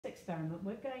experiment,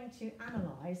 we're going to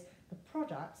analyse the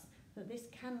products that this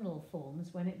candle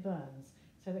forms when it burns.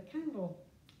 So the candle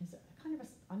is a kind of an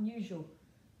unusual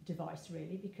device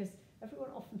really, because everyone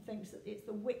often thinks that it's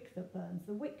the wick that burns.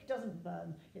 The wick doesn't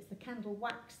burn, it's the candle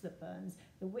wax that burns.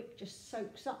 The wick just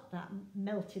soaks up that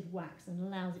melted wax and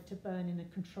allows it to burn in a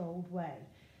controlled way.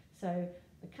 So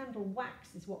the candle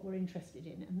wax is what we're interested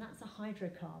in, and that's a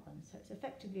hydrocarbon. So it's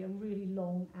effectively a really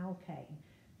long alkane.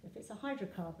 So if it's a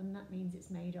hydrocarbon, that means it's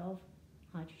made of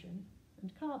hydrogen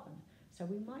and carbon. So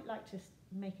we might like to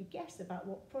make a guess about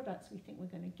what products we think we're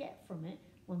going to get from it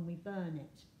when we burn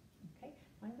it. Okay,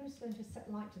 I'm going to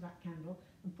set light to that candle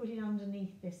and put it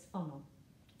underneath this funnel.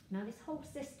 Now this whole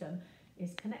system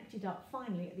is connected up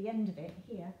finally at the end of it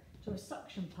here to a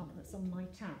suction pump that's on my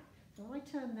tap. So when I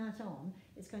turn that on,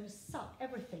 it's going to suck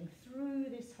everything through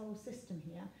this whole system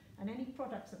here, and any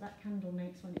products that that candle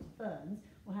makes when it burns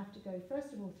will have to go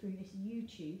first of all through this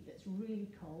U-tube that's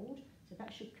really cold, so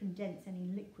that should condense any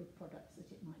liquid products that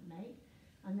it might make.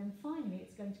 And then finally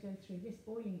it's going to go through this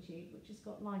boiling tube which has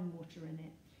got lime water in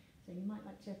it. So you might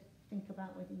like to think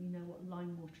about whether you know what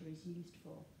lime water is used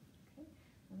for. Okay,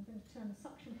 I'm going to turn the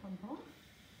suction pump on.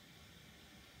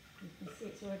 You can see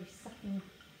it's already sucking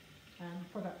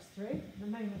products through. At the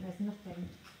moment there's nothing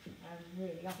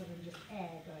really other than just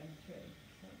air going through.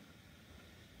 So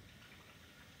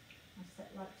I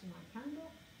set light to my candle.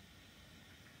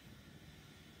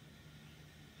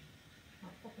 I'll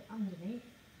pop it underneath,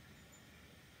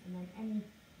 and then any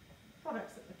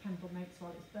products that the candle makes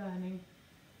while it's burning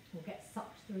will get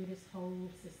sucked through this whole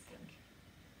system.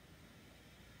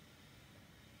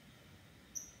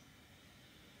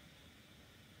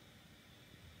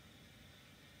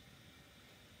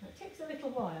 Now it takes a little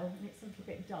while and it's a little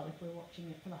bit dull if we're watching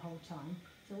it for the whole time,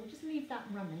 so we'll just leave that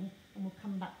running and we'll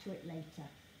come back to it later.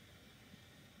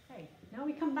 Okay, now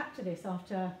we come back to this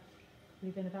after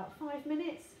we've been about 5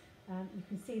 minutes. You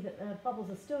can see that the bubbles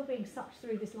are still being sucked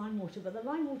through this lime water, but the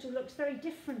lime water looks very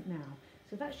different now.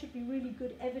 So that should be really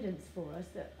good evidence for us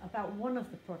that about one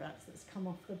of the products that's come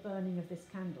off the burning of this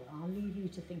candle. I'll leave you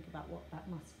to think about what that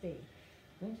must be.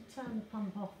 I'm going to turn the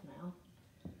pump off now,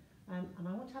 and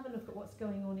I want to have a look at what's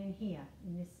going on in here,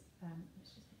 in this,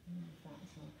 let's just move that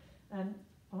as well.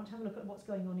 I want to have a look at what's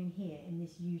going on in here, in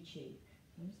this U-tube.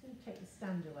 I'm just going to take the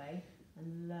stand away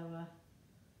and lower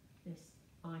this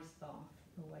ice bath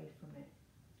away from it.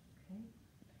 Okay,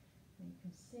 and you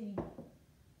can see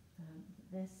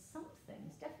there's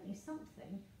definitely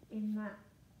something in that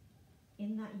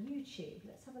U-tube.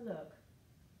 Let's have a look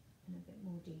in a bit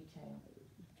more detail.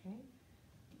 Okay,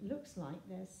 it looks like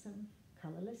there's some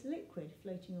colourless liquid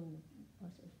floating on, or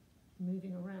sort of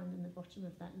moving around in the bottom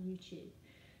of that U-tube.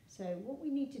 So what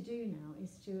we need to do now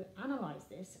is to analyse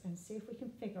this and see if we can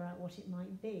figure out what it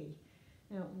might be.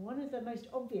 Now, one of the most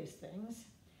obvious things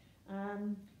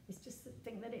is just to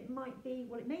think that it might be,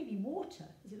 well, it may be water,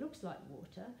 as it looks like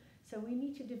water, so we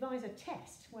need to devise a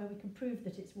test where we can prove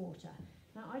that it's water.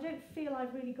 Now, I don't feel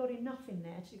I've really got enough in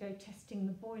there to go testing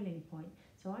the boiling point,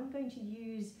 so I'm going to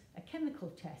use a chemical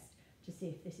test to see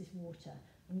if this is water.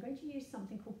 I'm going to use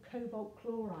something called cobalt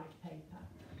chloride paper.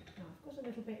 Now, I've got a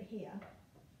little bit here.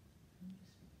 I'll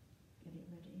just get it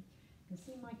ready. You can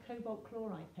see my cobalt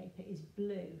chloride paper is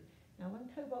blue. Now, when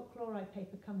cobalt chloride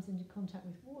paper comes into contact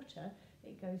with water,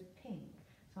 it goes pink.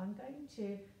 So I'm going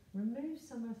to remove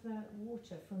some of the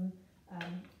water from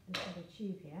this other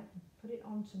tube here and put it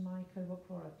onto my cobalt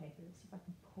chloride paper. Let's see if I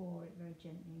can pour it very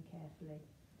gently and carefully.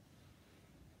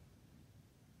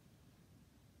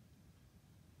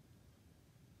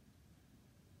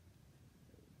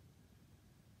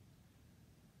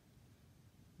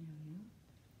 There we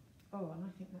are. Oh, and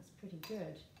I think that's pretty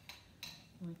good.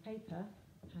 My paper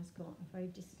has got a very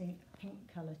distinct pink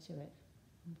colour to it.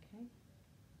 Okay,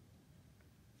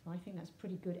 so I think that's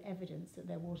pretty good evidence that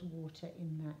there was water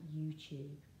in that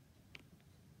U-tube.